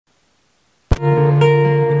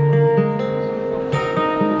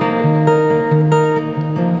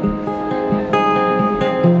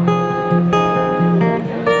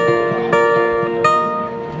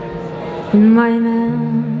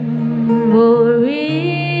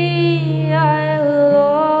glory I will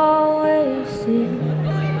always see.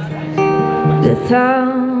 The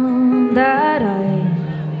town that I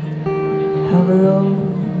have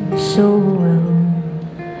loved so well,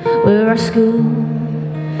 where our school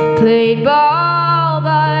played ball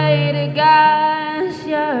by the gas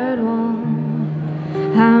yard wall,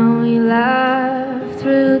 and we laughed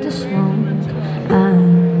through the smoke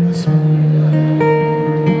and the smoke.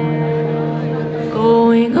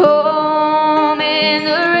 Going home in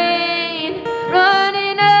the rain,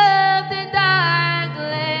 running up the dark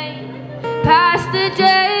lane, past the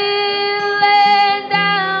jail and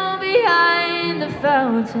down behind the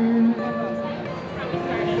fountain.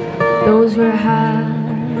 Those were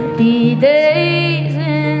happy days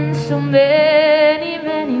in so many,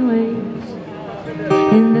 many ways,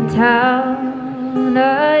 in the town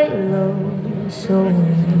I love so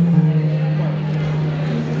well.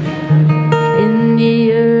 In the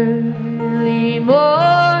early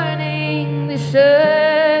morning, the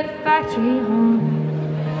shirt factory home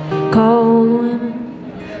called women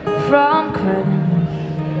from Credit,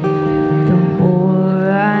 the moor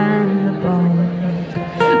and the bog,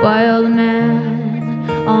 while the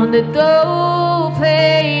man on the dough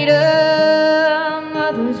played a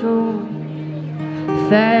mother's role,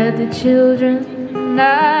 fed the children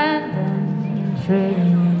and then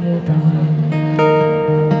trained the dog.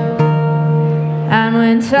 And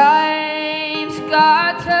when times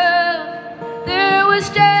got tough, there was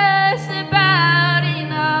just about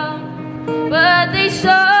enough, but they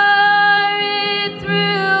saw it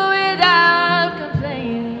through without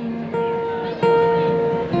complaining.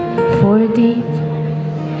 For deep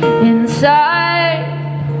inside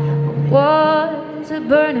was a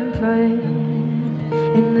burning pride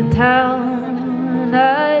in the town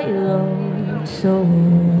I loved so well.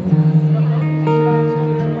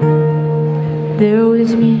 There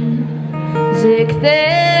was music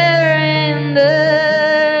there in the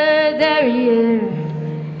Derry air,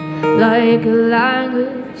 like a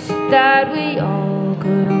language that we all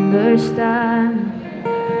could understand.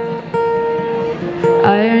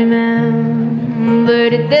 I remember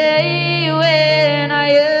the day when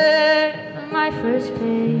I earned my first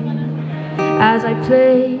pay, as I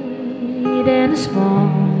played in a small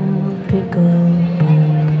pickleball.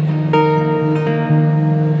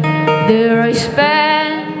 There I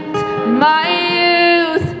spent my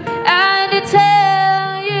youth, and to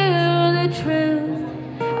tell you the truth,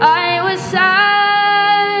 I was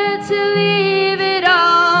sad to leave it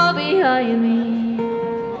all behind me.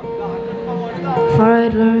 For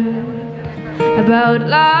I'd learned about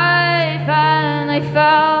life, and I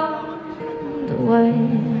found a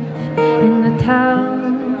wife in the town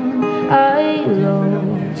I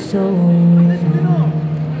loved so well.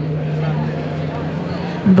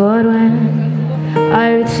 But when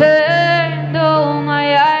I returned, oh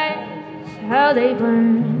my eyes, how they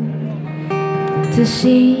burned, to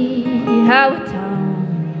see how a town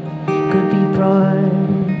could be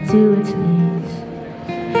brought to its knees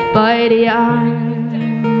by the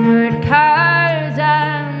armored cars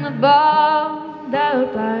and the bombed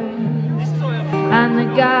out bars and the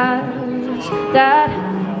gas that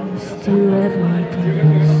has to every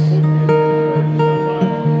place.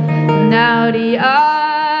 Now the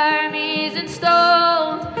army's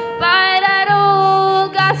installed by that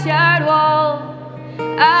old gas yard wall,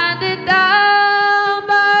 and it down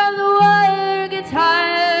by the wire gets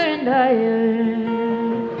higher and higher.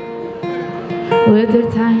 With their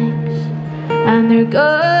tanks and their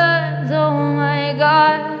guns, oh my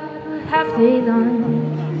God, what have they done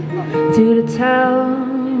to the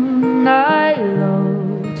town I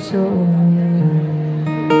loved so well?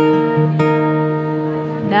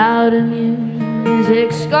 Now the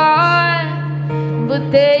music's gone,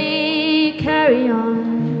 but they carry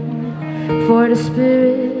on, for the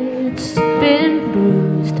spirit's been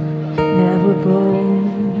bruised, never broken.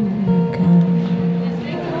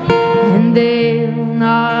 And they'll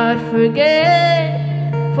not forget,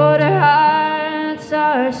 for their hearts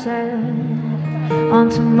are set on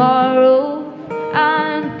tomorrow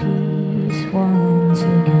and peace once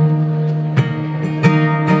again.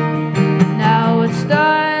 Now what's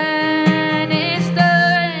done is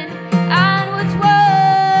done, and what's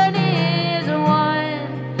won is won,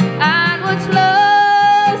 and what's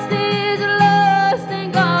lost is lost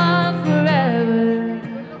and gone forever.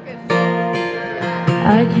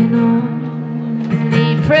 I can only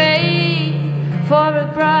pray for a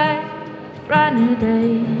bright, brand new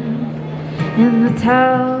day in the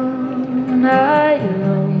town I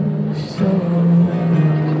love so well.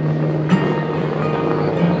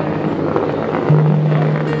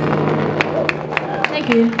 Thank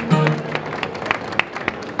you.